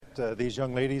that these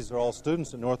young ladies are all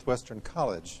students at Northwestern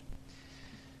College.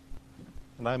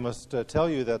 And I must tell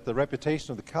you that the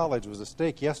reputation of the college was at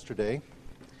stake yesterday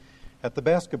at the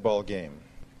basketball game.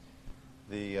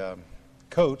 The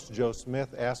coach, Joe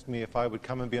Smith, asked me if I would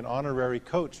come and be an honorary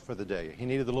coach for the day. He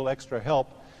needed a little extra help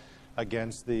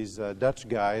against these Dutch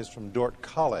guys from Dordt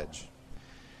College.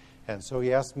 And so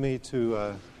he asked me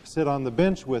to sit on the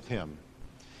bench with him.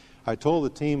 I told the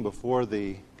team before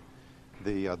the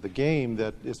game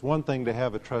that it's one thing to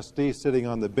have a trustee sitting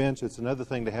on the bench, it's another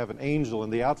thing to have an angel in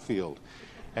the outfield.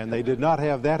 And they did not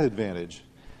have that advantage.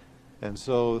 And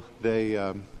so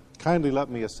they kindly let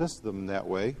me assist them that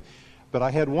way. But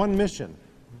I had one mission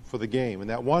for the game, and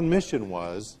that one mission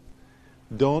was,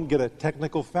 don't get a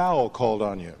technical foul called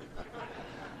on you.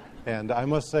 And I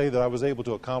must say that I was able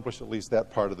to accomplish at least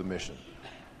that part of the mission.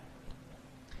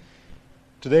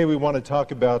 Today we want to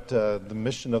talk about the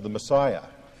mission of the Messiah,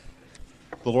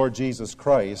 the Lord Jesus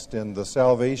Christ, and the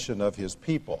salvation of his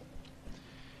people.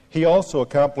 He also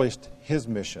accomplished his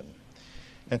mission.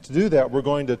 And to do that, we're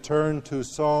going to turn to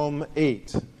Psalm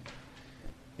 8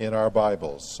 in our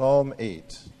Bibles. Psalm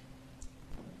 8.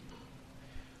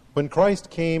 When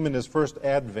Christ came in his first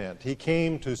advent, he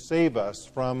came to save us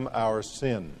from our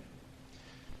sin.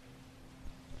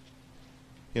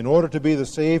 In order to be the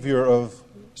Savior of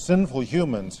sinful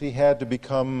humans, he had to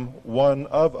become one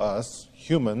of us,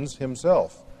 humans,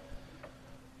 himself.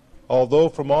 Although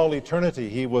from all eternity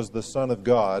he was the Son of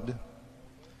God,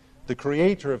 the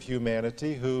creator of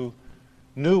humanity who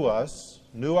knew us,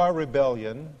 knew our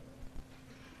rebellion,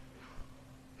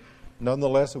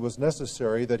 nonetheless it was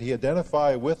necessary that he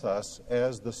identify with us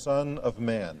as the Son of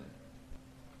Man.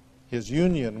 His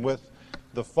union with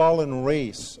the fallen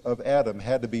race of Adam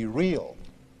had to be real.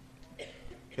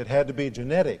 It had to be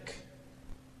genetic.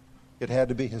 It had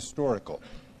to be historical.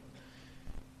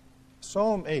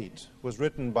 Psalm 8 was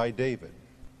written by David,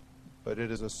 but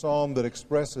it is a psalm that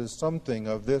expresses something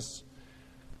of this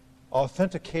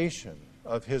authentication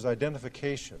of his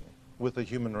identification with the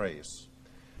human race.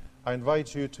 I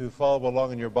invite you to follow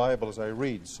along in your Bible as I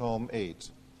read Psalm 8.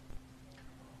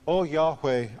 O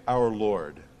Yahweh, our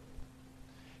Lord,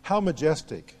 how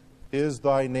majestic is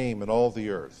thy name in all the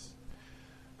earth,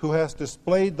 who hast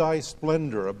displayed thy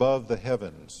splendor above the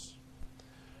heavens.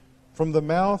 From the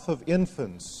mouth of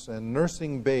infants and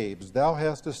nursing babes thou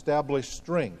hast established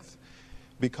strength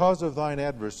because of thine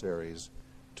adversaries,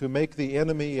 to make the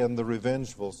enemy and the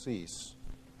revengeful cease.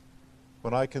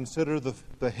 When I consider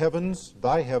the heavens,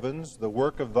 thy heavens, the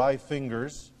work of thy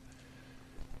fingers,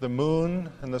 the moon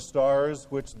and the stars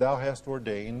which thou hast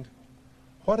ordained,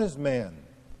 what is man?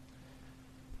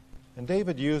 And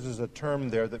David uses a term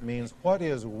there that means, what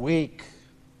is weak,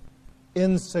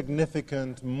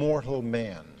 insignificant, mortal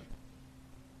man,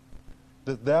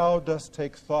 that thou dost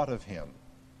take thought of him,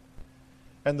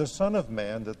 and the Son of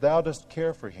Man, that thou dost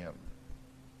care for him.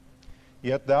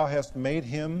 Yet thou hast made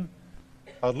him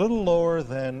a little lower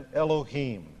than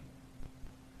Elohim.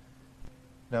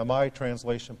 Now my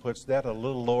translation puts that a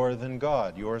little lower than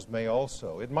God. Yours may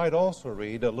also. It might also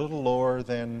read a little lower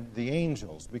than the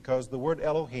angels, because the word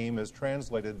Elohim is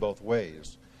translated both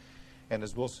ways. And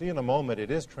as we'll see in a moment,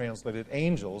 it is translated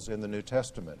angels in the New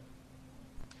Testament.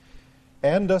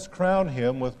 And dost crown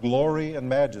him with glory and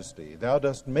majesty. Thou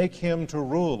dost make him to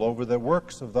rule over the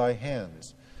works of thy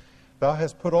hands. Thou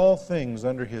hast put all things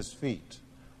under his feet,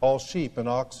 all sheep and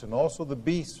oxen, also the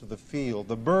beasts of the field,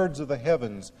 the birds of the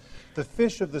heavens, the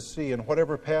fish of the sea, and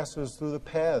whatever passes through the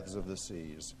paths of the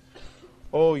seas.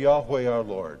 O Yahweh our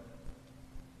Lord,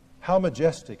 how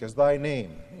majestic is thy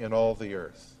name in all the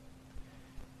earth.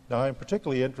 Now I'm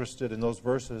particularly interested in those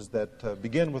verses that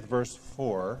begin with verse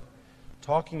 4,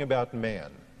 talking about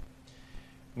man.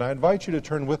 And I invite you to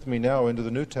turn with me now into the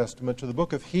New Testament to the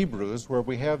book of Hebrews, where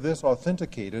we have this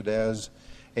authenticated as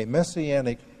a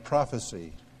messianic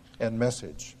prophecy and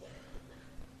message.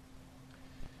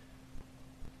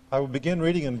 I will begin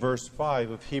reading in verse 5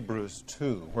 of Hebrews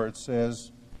 2, where it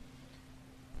says,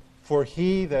 For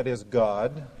he, that is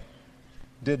God,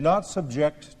 did not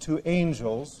subject to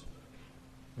angels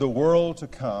the world to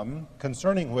come,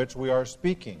 concerning which we are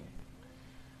speaking.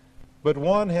 But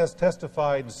one has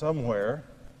testified somewhere,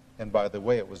 and by the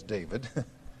way it was David,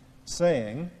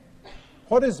 saying,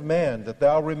 What is man that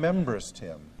thou rememberest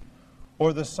him,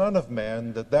 or the Son of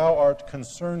Man that thou art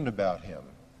concerned about him?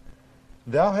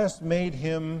 Thou hast made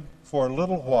him for a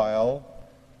little while,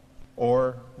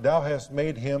 or thou hast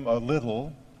made him a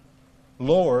little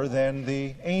lower than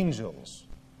the angels.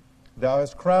 Thou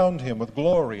hast crowned him with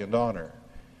glory and honor,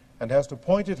 and hast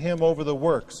appointed him over the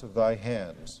works of thy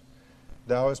hands.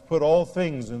 Thou hast put all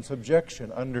things in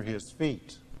subjection under his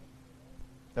feet.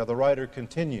 Now the writer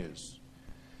continues,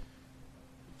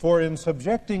 "For in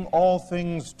subjecting all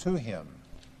things to him,"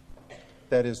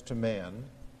 that is to man,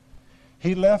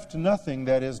 "he left nothing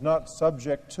that is not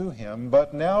subject to him,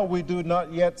 but now we do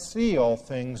not yet see all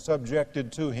things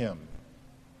subjected to him,"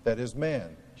 that is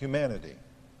man, humanity.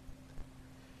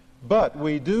 "But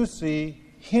we do see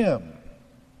him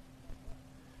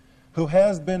who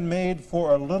has been made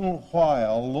for a little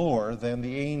while lower than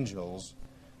the angels,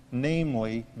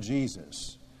 namely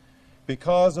Jesus,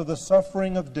 because of the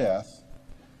suffering of death,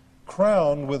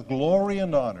 crowned with glory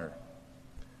and honor,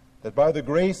 that by the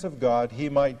grace of God he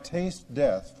might taste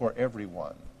death for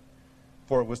everyone.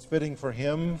 For it was fitting for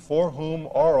him, for whom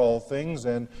are all things,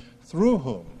 and through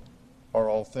whom are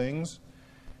all things,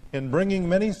 in bringing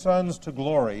many sons to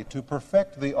glory, to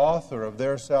perfect the author of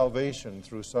their salvation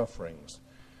through sufferings.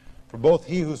 For both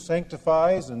he who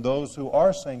sanctifies and those who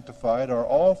are sanctified are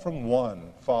all from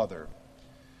one Father,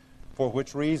 for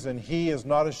which reason he is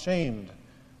not ashamed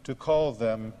to call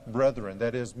them brethren,"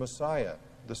 that is, Messiah,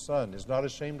 the Son, is not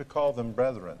ashamed to call them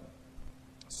brethren,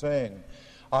 saying,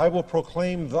 "I will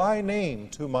proclaim thy name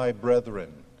to my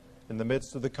brethren. In the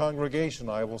midst of the congregation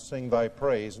I will sing thy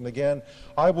praise. And again,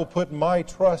 I will put my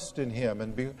trust in him.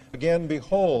 And again,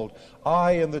 behold,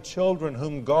 I and the children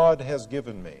whom God has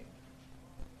given me."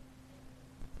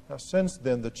 Now, since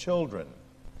then the children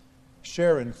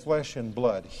share in flesh and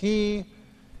blood, he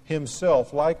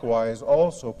himself likewise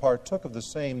also partook of the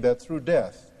same, that through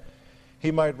death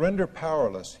he might render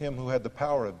powerless him who had the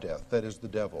power of death, that is, the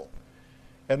devil,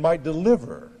 and might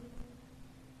deliver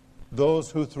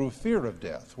those who through fear of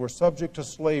death were subject to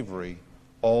slavery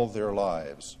all their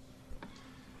lives.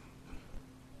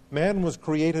 Man was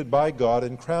created by God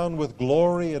and crowned with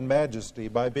glory and majesty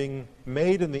by being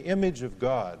made in the image of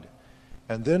God,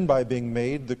 and then by being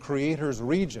made the Creator's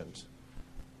regent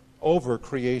over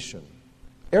creation.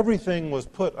 Everything was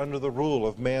put under the rule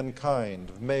of mankind,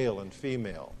 of male and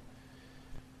female.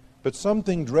 But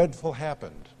something dreadful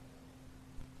happened.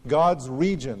 God's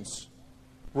regents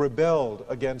rebelled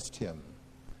against him,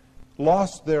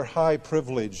 lost their high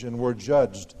privilege, and were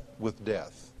judged with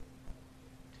death.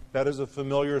 That is a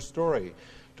familiar story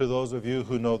to those of you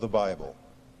who know the Bible.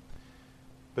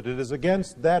 But it is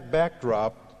against that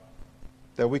backdrop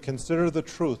that we consider the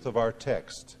truth of our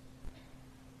text,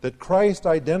 that Christ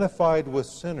identified with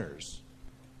sinners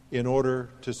in order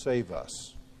to save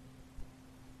us.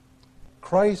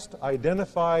 Christ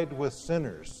identified with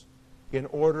sinners in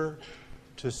order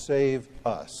to save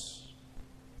us.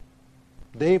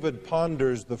 David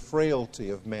ponders the frailty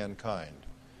of mankind,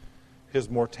 his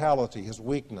mortality, his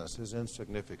weakness, his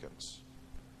insignificance.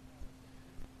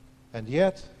 And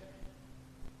yet,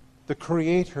 the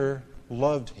Creator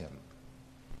loved him.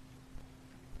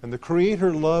 And the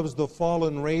Creator loves the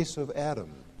fallen race of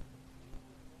Adam.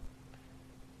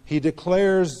 He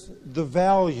declares the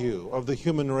value of the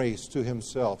human race to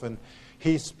himself, and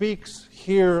he speaks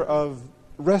here of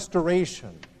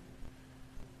restoration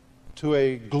to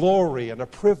a glory and a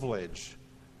privilege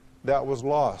that was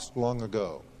lost long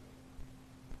ago.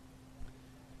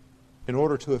 In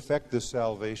order to effect this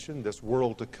salvation, this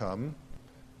world to come,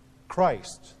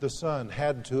 Christ, the Son,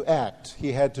 had to act.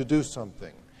 He had to do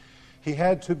something. He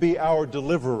had to be our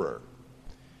deliverer.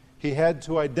 He had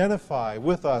to identify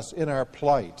with us in our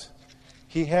plight.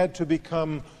 He had to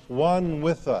become one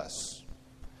with us.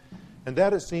 And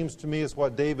that, it seems to me, is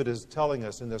what David is telling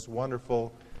us in this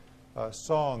wonderful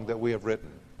song that we have written.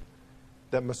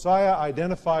 That Messiah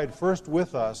identified first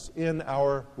with us in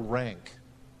our rank.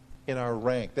 In our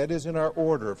rank. That is, in our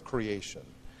order of creation.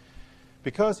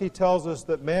 Because he tells us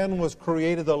that man was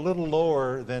created a little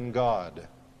lower than God.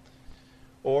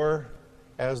 Or,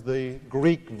 as the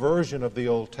Greek version of the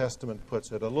Old Testament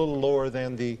puts it, a little lower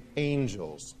than the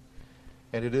angels.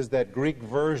 And it is that Greek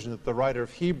version that the writer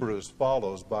of Hebrews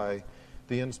follows by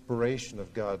the inspiration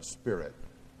of God's Spirit.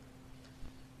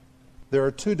 There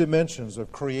are two dimensions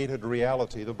of created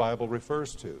reality the Bible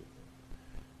refers to.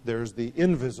 There's the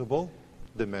invisible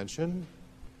dimension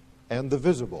and the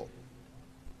visible.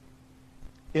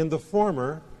 In the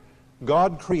former,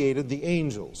 God created the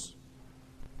angels.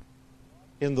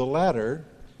 In the latter,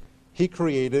 he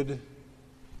created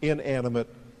inanimate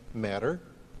matter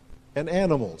and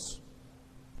animals.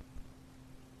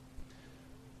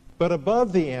 But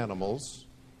above the animals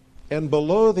and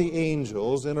below the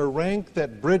angels, in a rank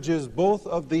that bridges both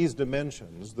of these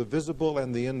dimensions, the visible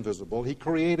and the invisible, he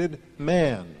created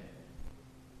man.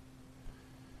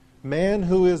 Man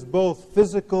who is both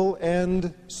physical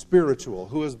and spiritual,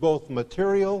 who is both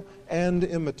material and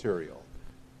immaterial.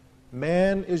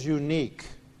 Man is unique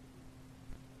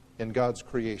in God's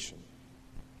creation.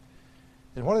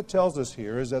 And what it tells us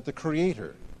here is that the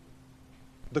Creator,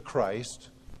 the Christ,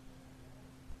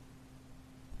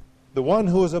 the one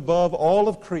who is above all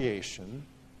of creation,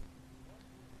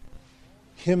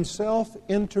 himself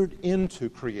entered into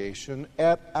creation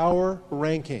at our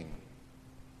ranking.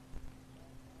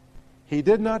 He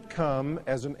did not come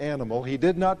as an animal. He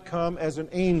did not come as an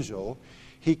angel.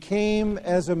 He came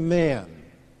as a man.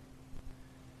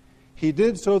 He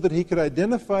did so that he could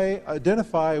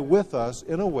identify with us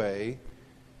in a way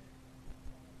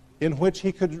in which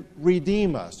he could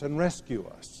redeem us and rescue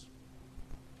us.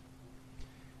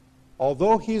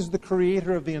 Although he's the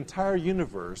creator of the entire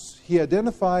universe, he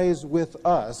identifies with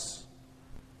us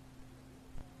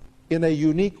in a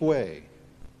unique way.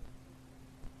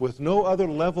 With no other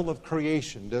level of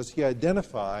creation does he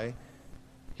identify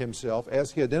himself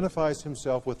as he identifies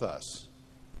himself with us.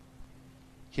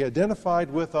 He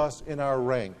identified with us in our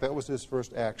rank. That was his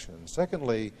first action.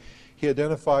 Secondly, he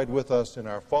identified with us in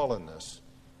our fallenness.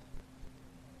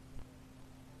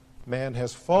 Man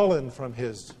has fallen from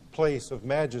his place of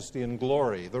majesty and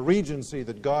glory, the regency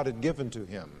that God had given to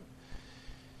him,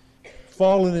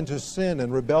 fallen into sin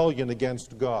and rebellion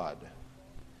against God.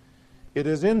 It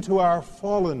is into our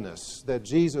fallenness that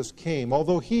Jesus came.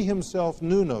 Although he himself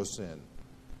knew no sin,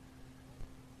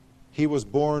 he was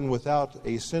born without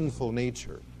a sinful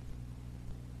nature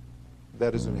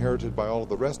that is inherited by all of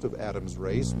the rest of Adam's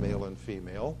race, male and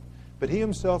female. But he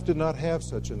himself did not have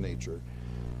such a nature.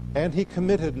 And he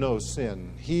committed no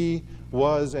sin. He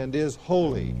was and is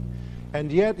holy. And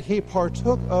yet he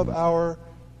partook of our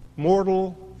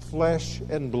mortal flesh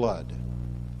and blood.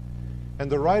 And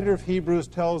the writer of Hebrews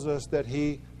tells us that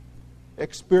he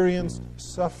experienced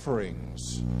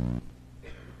sufferings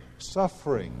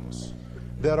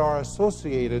that are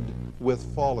associated with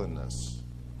fallenness.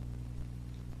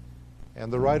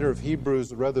 And the writer of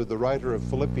Hebrews, rather the writer of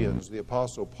Philippians, the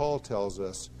Apostle Paul, tells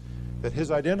us that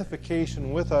his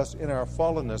identification with us in our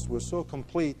fallenness was so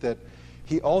complete that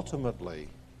he ultimately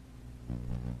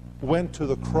went to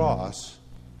the cross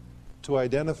to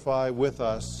identify with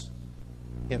us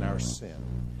in our sin.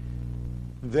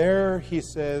 There, he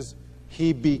says,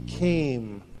 he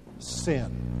became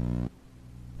sin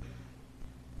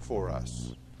for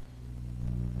us.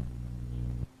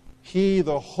 He,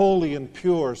 the holy and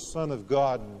pure Son of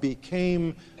God,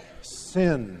 became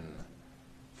sin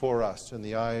for us in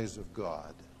the eyes of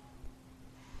God,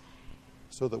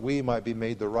 so that we might be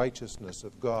made the righteousness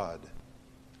of God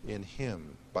in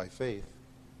him by faith.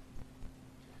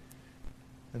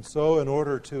 And so, in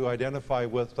order to identify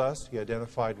with us, he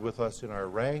identified with us in our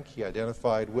rank, he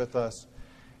identified with us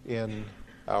in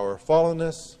our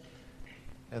fallenness,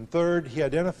 and third, he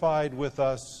identified with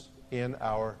us in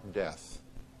our death.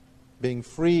 Being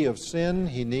free of sin,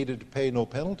 he needed to pay no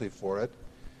penalty for it,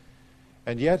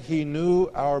 and yet he knew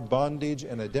our bondage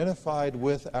and identified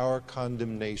with our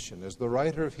condemnation. As the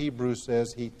writer of Hebrews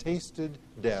says, he tasted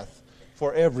death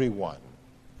for everyone.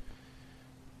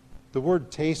 The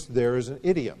word taste there is an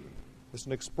idiom. It's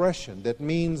an expression that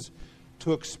means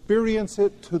to experience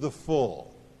it to the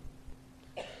full.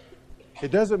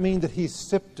 It doesn't mean that he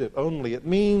sipped it only. It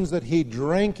means that he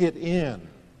drank it in.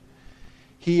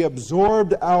 He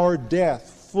absorbed our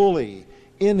death fully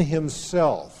in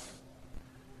himself,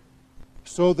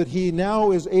 so that he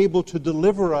now is able to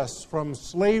deliver us from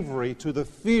slavery to the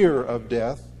fear of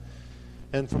death,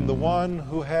 and from the one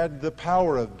who had the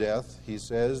power of death, he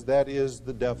says, that is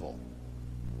the devil.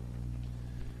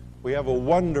 We have a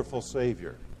wonderful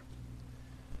Savior,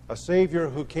 a Savior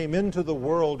who came into the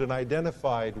world and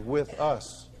identified with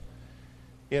us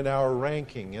in our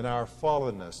ranking, in our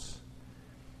fallenness,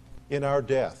 in our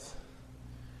death.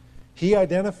 He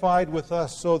identified with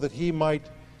us so that he might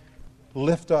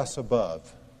lift us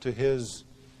above to his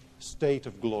state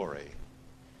of glory.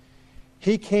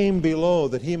 He came below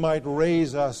that he might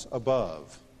raise us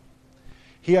above.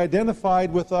 He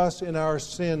identified with us in our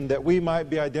sin that we might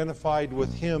be identified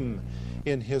with him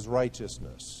in his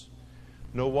righteousness.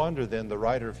 No wonder then the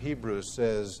writer of Hebrews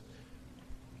says,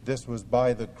 this was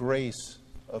by the grace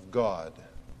of God.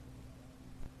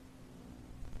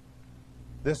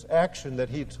 This action that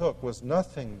he took was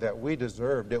nothing that we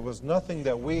deserved. It was nothing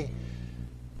that we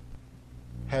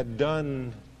had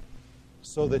done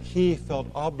so that he felt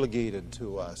obligated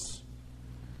to us.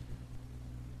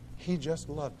 He just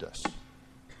loved us.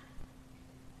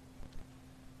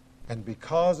 And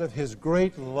because of his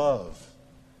great love,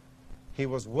 he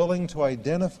was willing to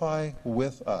identify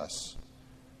with us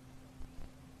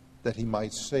that he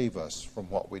might save us from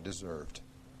what we deserved.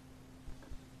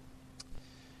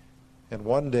 And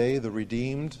one day the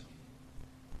redeemed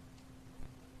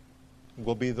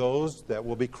will be those that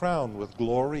will be crowned with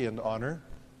glory and honor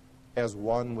as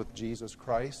one with Jesus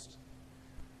Christ.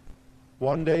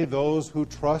 One day those who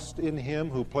trust in him,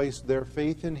 who place their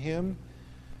faith in him,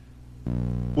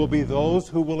 will be those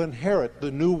who will inherit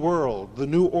the new world, the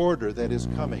new order that is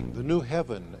coming, the new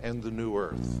heaven and the new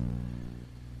earth.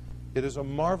 It is a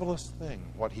marvelous thing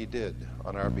what he did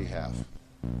on our behalf.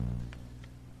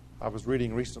 I was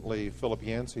reading recently Philip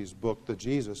Yancey's book, The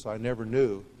Jesus I Never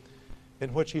Knew,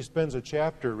 in which he spends a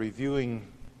chapter reviewing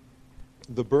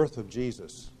the birth of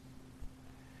Jesus.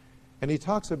 And he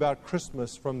talks about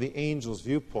Christmas from the angel's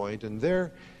viewpoint, and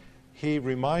there he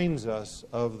reminds us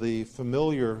of the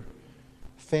familiar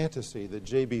fantasy that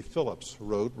J.B. Phillips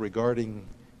wrote regarding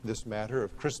this matter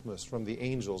of Christmas from the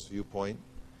angel's viewpoint.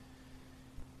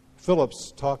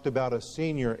 Phillips talked about a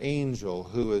senior angel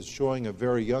who is showing a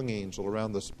very young angel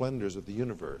around the splendors of the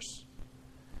universe.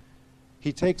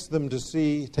 He takes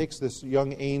this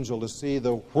young angel to see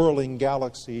the whirling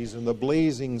galaxies and the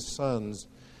blazing suns,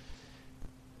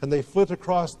 and they flit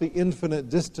across the infinite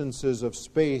distances of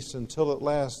space until at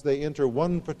last they enter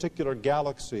one particular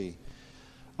galaxy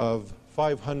of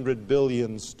 500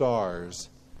 billion stars.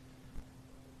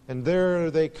 And there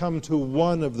they come to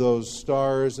one of those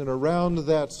stars, and around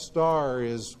that star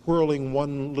is whirling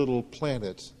one little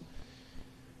planet.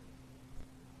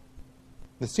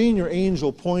 The senior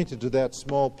angel pointed to that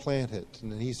small planet,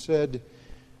 and he said,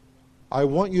 "I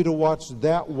want you to watch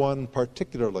that one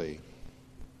particularly."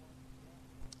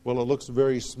 "Well, it looks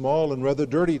very small and rather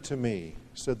dirty to me,"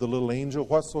 said the little angel.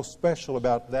 "What's so special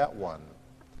about that one?"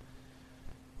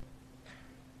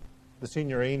 The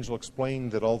senior angel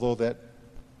explained that although that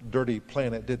dirty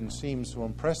planet didn't seem so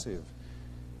impressive,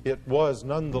 it was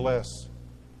nonetheless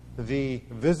the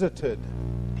visited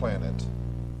planet.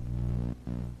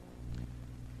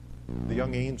 The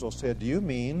young angel said, "Do you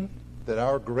mean that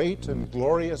our great and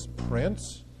glorious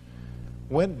prince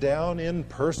went down in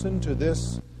person to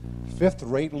this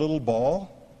fifth-rate little ball?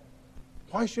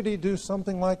 Why should he do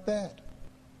something like that?"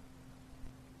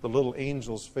 The little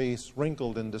angel's face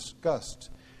wrinkled in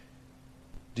disgust.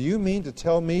 "Do you mean to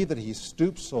tell me that he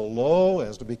stooped so low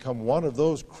as to become one of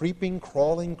those creeping,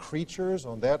 crawling creatures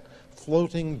on that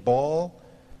floating ball?"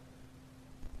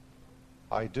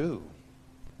 "I do,"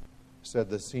 said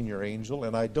the senior angel,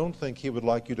 "and I don't think he would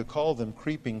like you to call them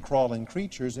creeping, crawling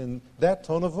creatures in that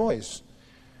tone of voice.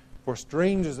 For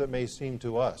strange as it may seem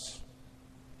to us,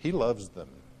 he loves them.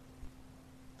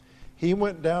 He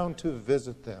went down to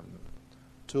visit them,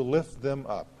 to lift them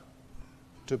up,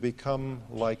 to become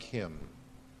like him."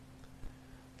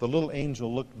 The little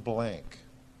angel looked blank.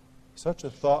 Such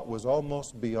a thought was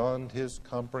almost beyond his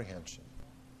comprehension.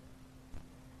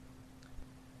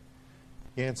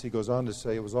 Yancey goes on to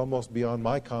say, "It was almost beyond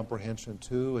my comprehension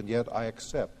too, and yet I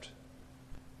accept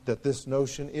that this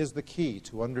notion is the key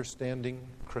to understanding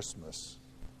Christmas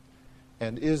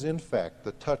and is in fact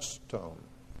the touchstone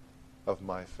of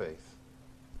my faith."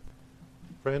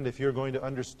 Friend, if you're going to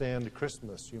understand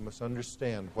Christmas, you must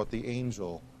understand what the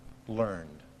angel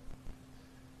learned.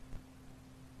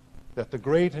 That the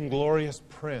great and glorious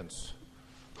Prince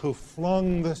who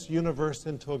flung this universe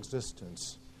into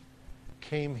existence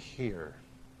came here,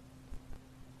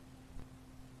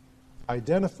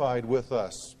 identified with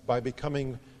us by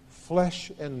becoming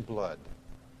flesh and blood,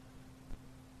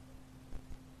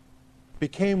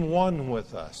 became one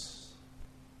with us,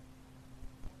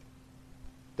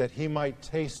 that he might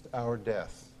taste our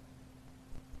death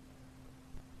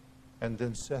and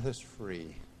then set us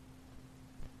free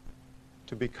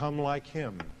to become like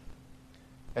him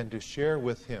and to share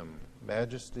with him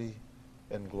majesty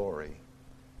and glory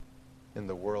in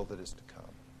the world that is to come.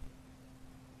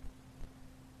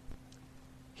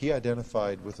 He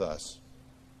identified with us.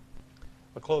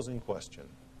 A closing question.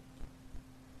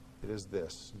 It is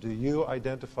this: do you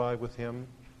identify with him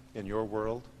in your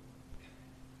world?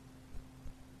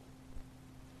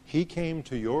 He came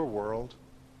to your world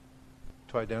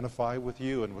to identify with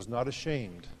you and was not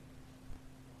ashamed.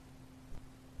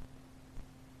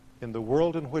 In the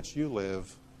world in which you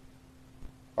live,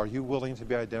 are you willing to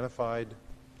be identified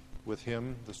with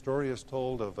him? The story is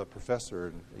told of a professor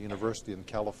at a university in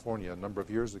California a number of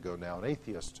years ago now, an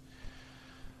atheist,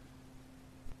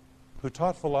 who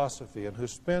taught philosophy and who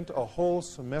spent a whole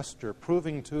semester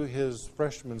proving to his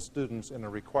freshman students in a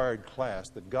required class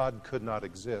that God could not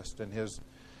exist. And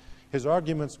his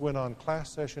arguments went on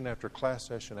class session after class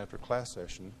session after class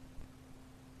session.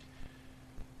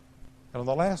 And on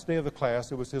the last day of the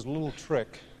class, it was his little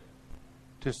trick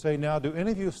to say, "Now, do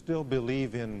any of you still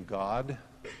believe in God?"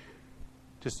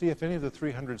 to see if any of the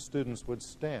 300 students would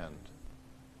stand.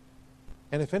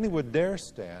 And if any would dare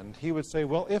stand, he would say,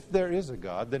 "Well, if there is a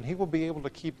God, then he will be able to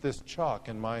keep this chalk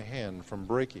in my hand from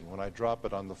breaking when I drop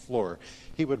it on the floor."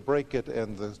 He would break it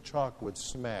and the chalk would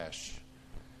smash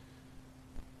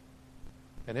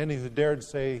And any who dared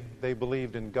say they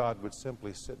believed in God would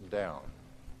simply sit down,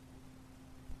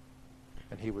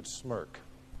 and he would smirk.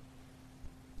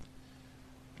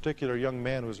 A particular young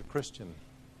man who was a Christian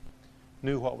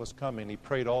knew what was coming. He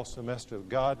prayed all semester that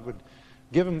God would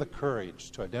give him the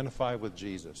courage to identify with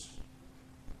Jesus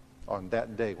on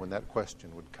that day when that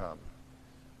question would come.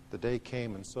 The day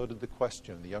came, and so did the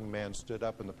question. The young man stood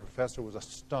up, and the professor was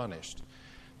astonished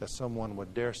that someone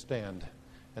would dare stand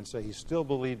and say he still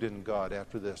believed in God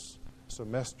after this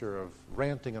semester of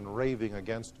ranting and raving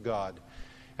against God.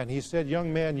 And he said,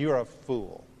 "Young man, you're a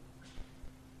fool.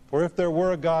 For if there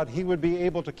were a God, he would be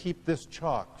able to keep this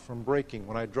chalk from breaking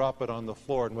when I drop it on the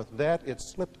floor." And with that, it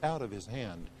slipped out of his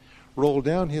hand, rolled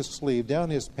down his sleeve, down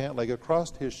his pant leg,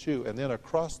 across his shoe, and then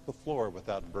across the floor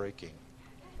without breaking.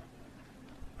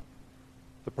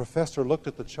 The professor looked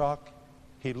at the chalk,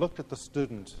 he looked at the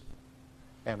student,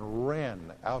 and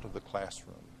ran out of the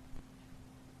classroom.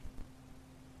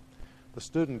 The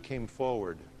student came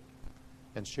forward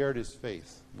and shared his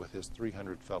faith with his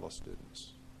 300 fellow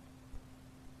students,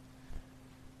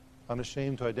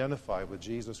 unashamed to identify with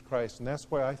Jesus Christ. And that's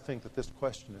why I think that this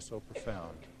question is so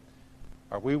profound.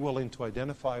 Are we willing to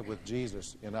identify with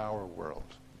Jesus in our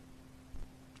world?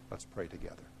 Let's pray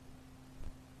together.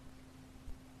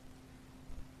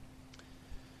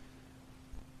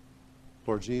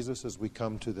 Lord Jesus, as we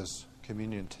come to this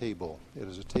communion table, it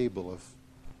is a table of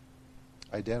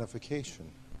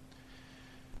identification.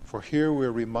 For here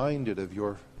we're reminded of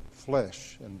your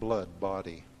flesh and blood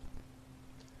body,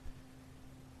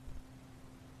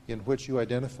 in which you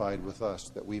identified with us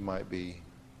that we might be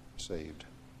saved.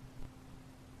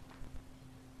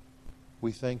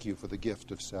 We thank you for the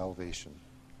gift of salvation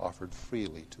offered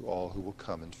freely to all who will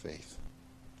come in faith.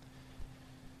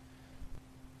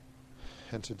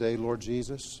 And today, Lord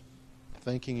Jesus,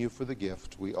 thanking you for the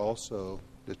gift, we also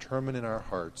determine in our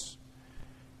hearts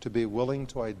to be willing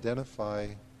to identify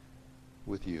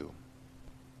with you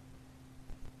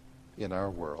in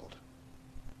our world.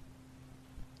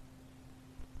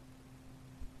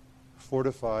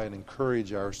 Fortify and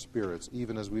encourage our spirits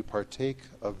even as we partake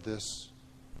of this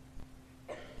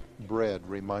bread,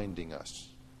 reminding us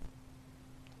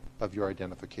of your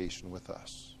identification with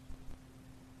us.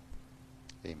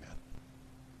 Amen.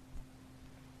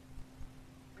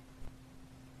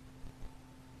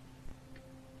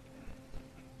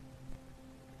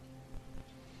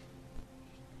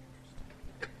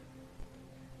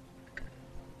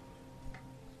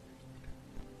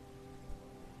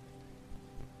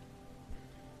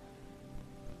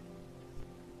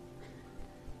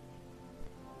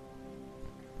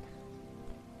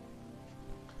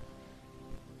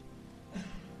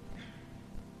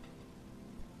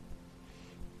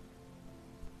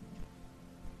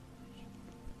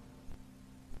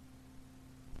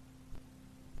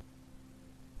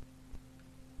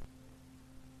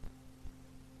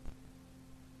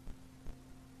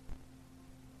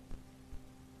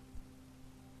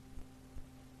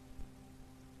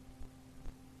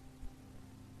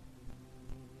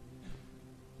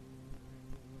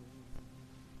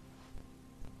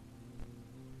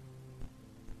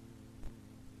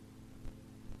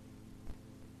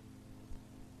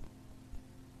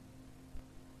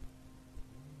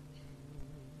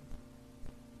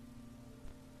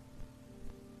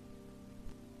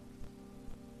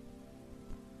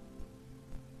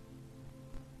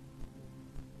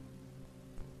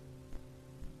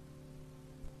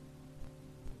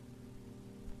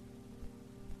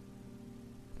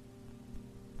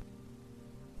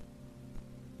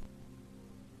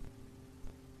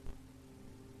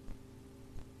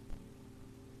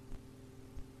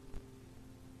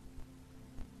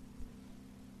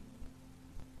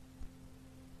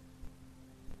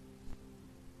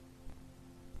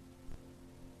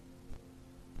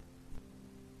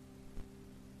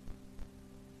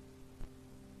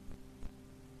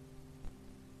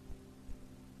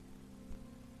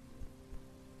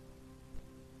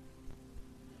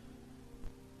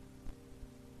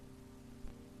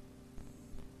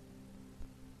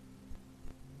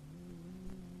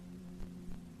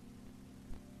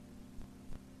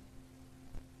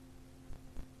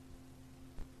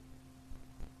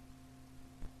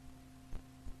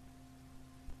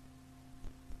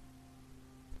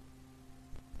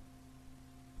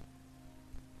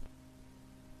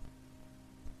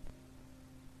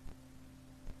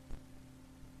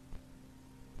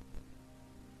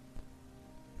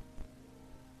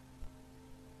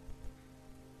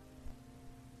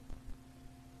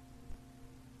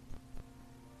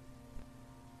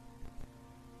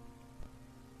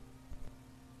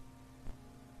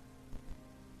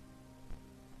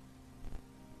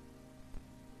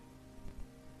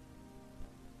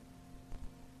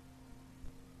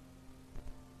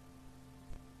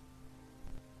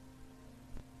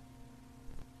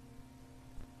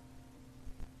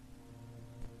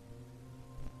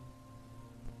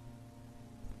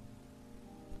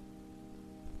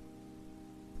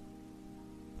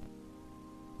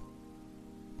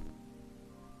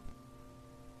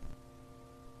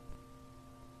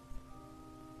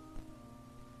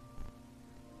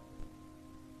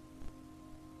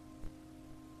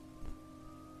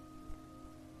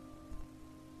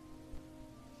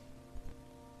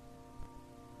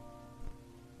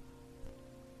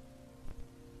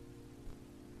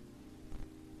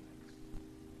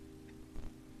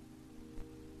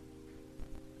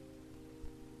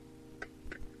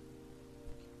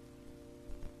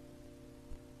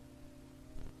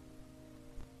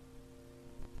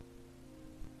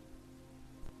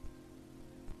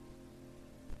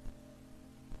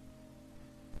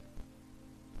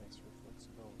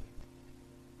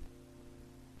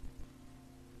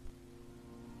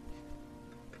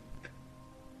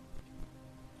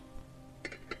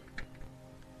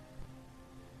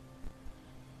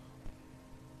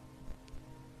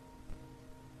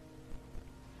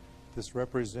 This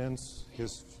represents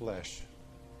his flesh.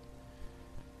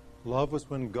 Love was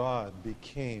when God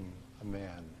became a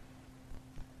man,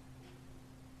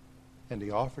 and he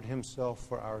offered himself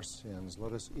for our sins.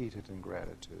 Let us eat it in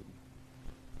gratitude.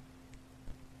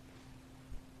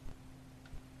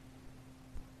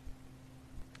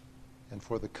 And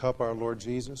for the cup, our Lord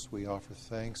Jesus, we offer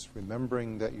thanks,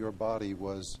 remembering that your body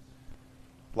was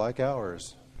like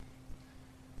ours,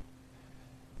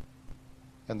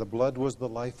 and the blood was the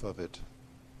life of it,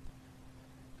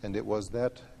 and it was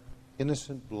that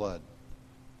innocent blood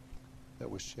that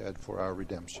was shed for our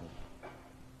redemption.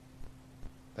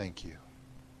 Thank you.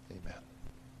 Amen.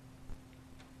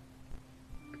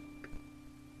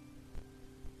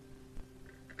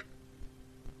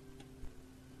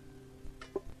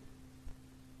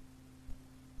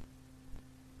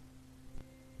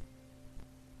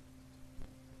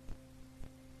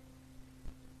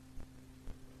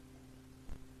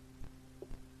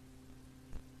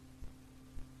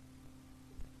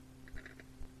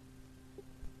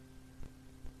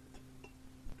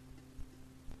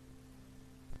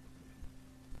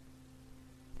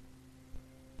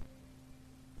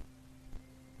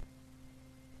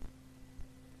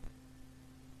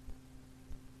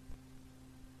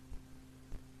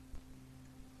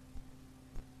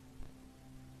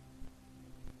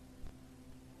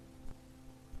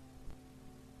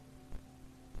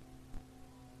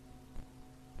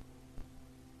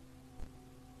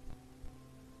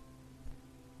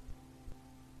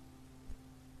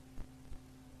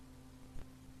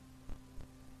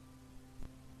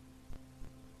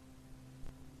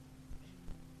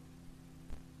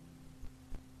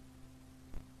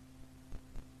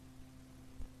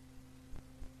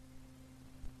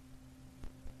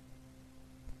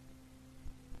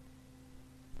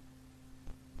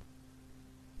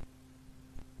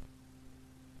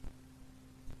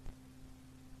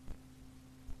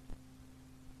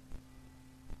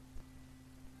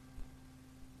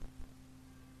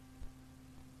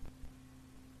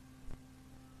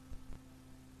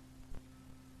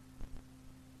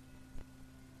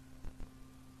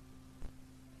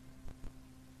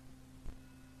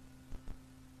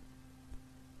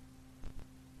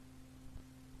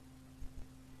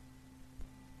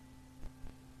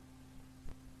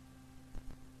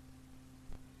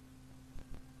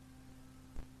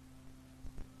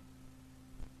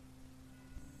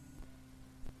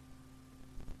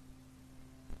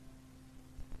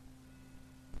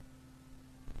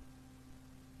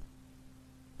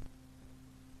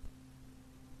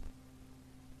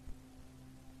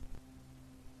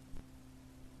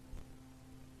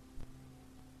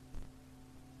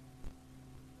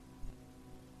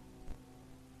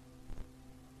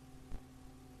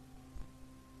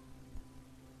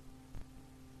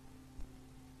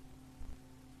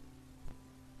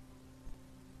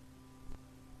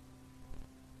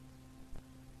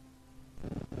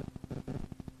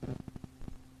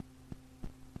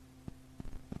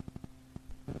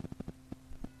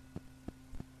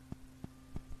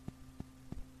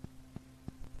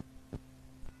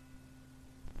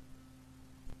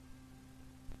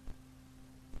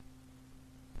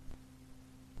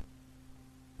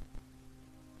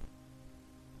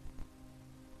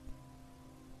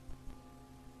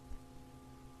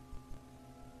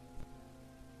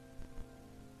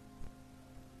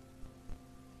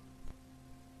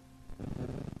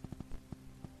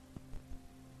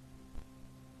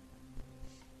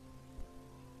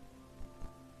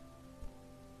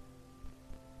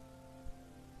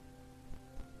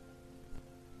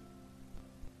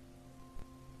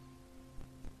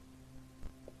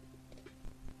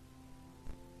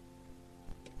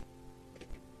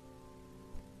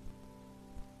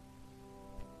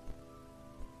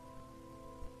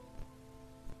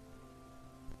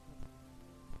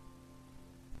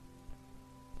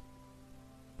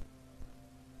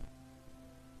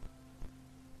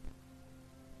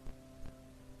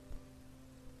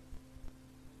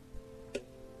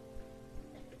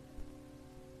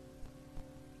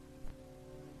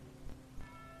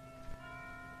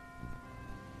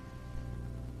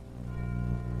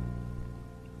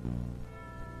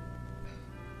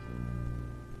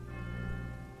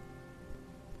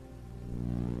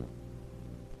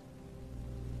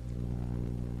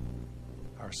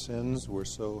 Our sins were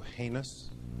so heinous,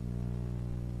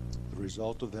 the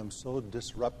result of them so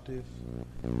disruptive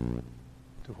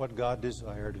to what God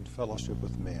desired in fellowship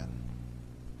with man,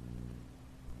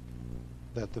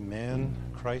 that the man,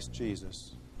 Christ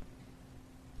Jesus,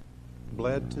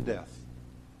 bled to death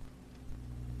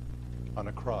on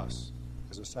a cross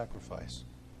as a sacrifice,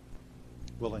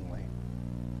 willingly,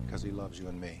 because he loves you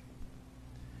and me.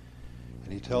 And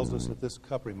And he tells us that this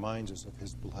cup reminds us of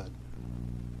his blood.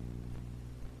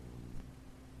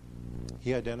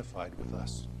 He identified with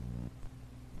us.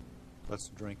 Let's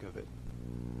drink of it.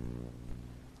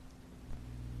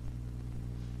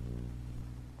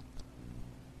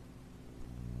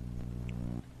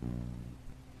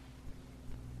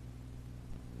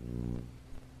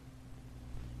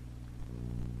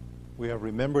 We have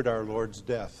remembered our Lord's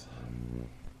death.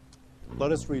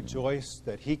 Let us rejoice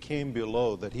that he came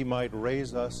below, that he might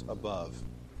raise us above.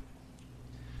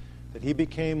 That he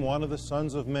became one of the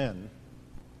sons of men.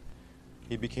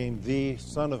 He became the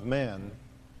Son of Man,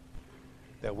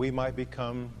 that we might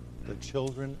become the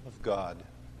children of God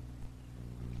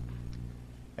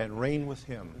and reign with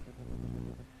him.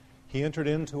 He entered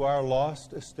into our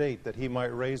lost estate that he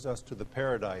might raise us to the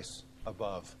paradise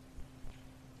above.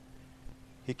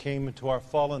 He came into our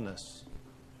fallenness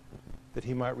that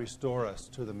he might restore us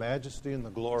to the majesty and the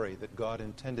glory that God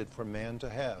intended for man to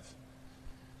have.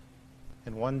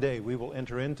 And one day we will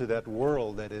enter into that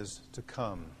world that is to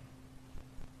come.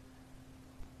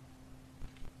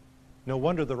 No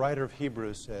wonder the writer of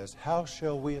Hebrews says, "How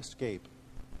shall we escape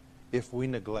if we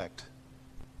neglect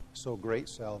so great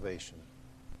salvation?"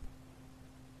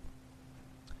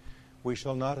 We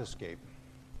shall not escape.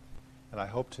 And I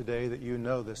hope today that you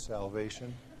know this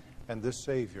salvation and this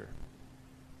Savior,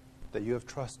 that you have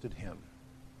trusted him,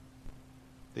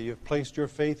 that you have placed your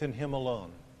faith in him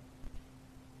alone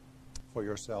for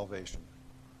your salvation.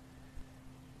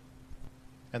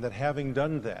 And that having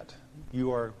done that,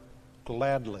 you are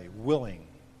gladly willing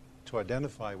to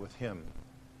identify with him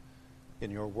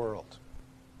in your world.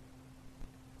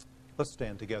 Let's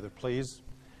stand together, please,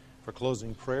 for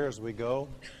closing prayer as we go.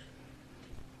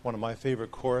 One of my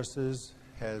favorite choruses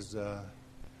has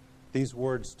these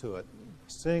words to it.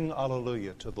 Sing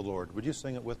Alleluia to the Lord. Would you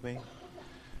sing it with me?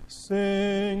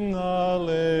 Sing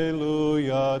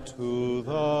Alleluia to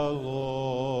the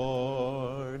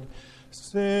Lord.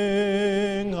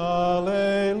 Sing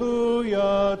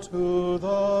Alleluia to